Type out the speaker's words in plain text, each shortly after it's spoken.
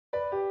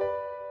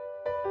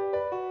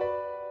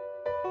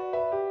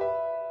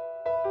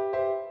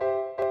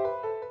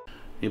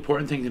The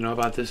important thing to know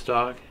about this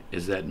dog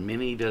is that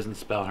Minnie doesn't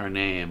spell her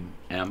name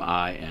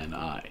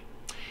M-I-N-I.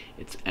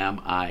 It's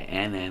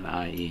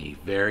M-I-N-N-I-E.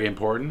 Very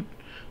important.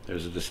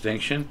 There's a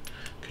distinction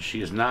because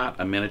she is not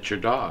a miniature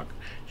dog.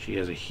 She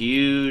has a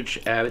huge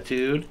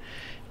attitude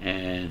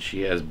and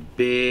she has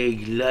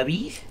big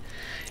lubbies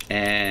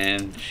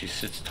and she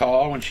sits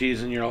tall when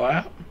she's in your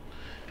lap.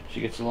 She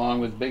gets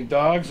along with big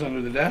dogs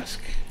under the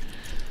desk.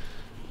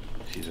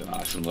 She's an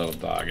awesome little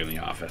dog in the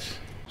office.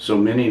 So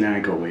Minnie and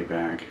I go way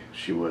back.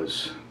 She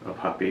was a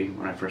puppy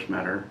when I first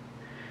met her.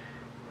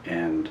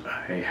 And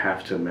I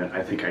have to admit,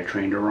 I think I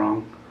trained her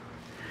wrong.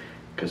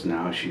 Because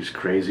now she's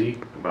crazy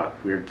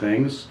about weird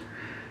things.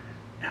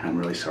 And I'm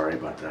really sorry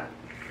about that.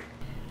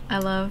 I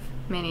love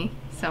Minnie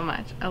so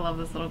much. I love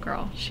this little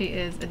girl. She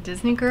is a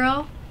Disney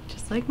girl,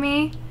 just like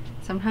me.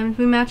 Sometimes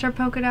we match our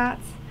polka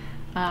dots.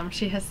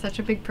 She has such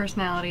a big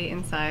personality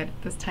inside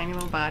this tiny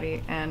little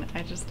body, and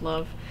I just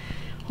love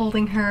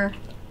holding her.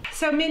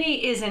 So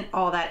Minnie isn't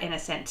all that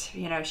innocent,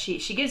 you know. She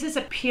gives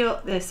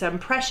this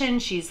impression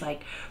she's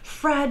like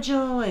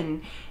fragile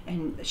and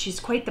she's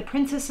quite the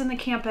princess in the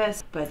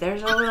campus, but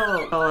there's a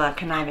little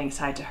conniving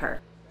side to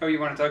her. Oh, you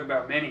want to talk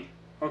about Minnie?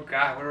 Oh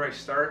God, where do I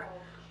start?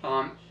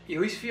 You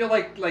always feel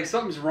like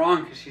something's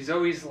wrong because she's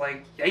always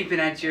like yaping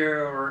at you,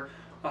 or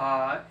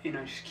you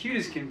know, she's cute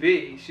as can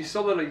be. She's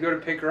so little, you go to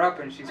pick her up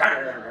and she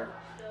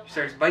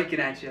starts biting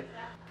at you.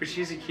 But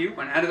she's a cute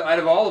one. Out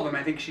of all of them,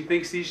 I think she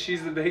thinks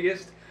she's the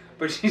biggest,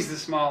 but she's the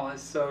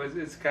smallest, so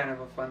it's kind of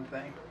a fun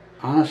thing.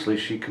 Honestly,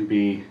 she can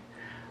be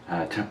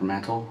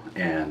temperamental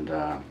and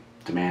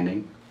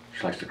demanding.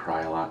 She likes to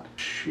cry a lot.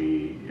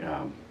 She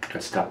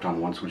got stepped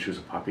on once when she was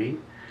a puppy,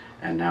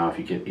 and now if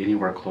you get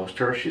anywhere close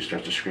to her, she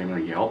starts to scream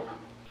and yelp.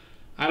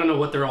 I don't know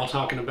what they're all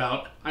talking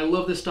about. I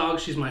love this dog.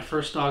 She's my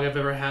first dog I've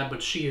ever had,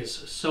 but she is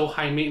so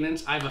high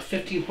maintenance. I have a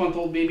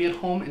 15-month-old baby at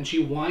home, and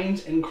she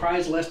whines and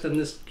cries less than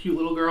this cute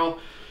little girl,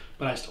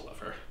 but I still love her.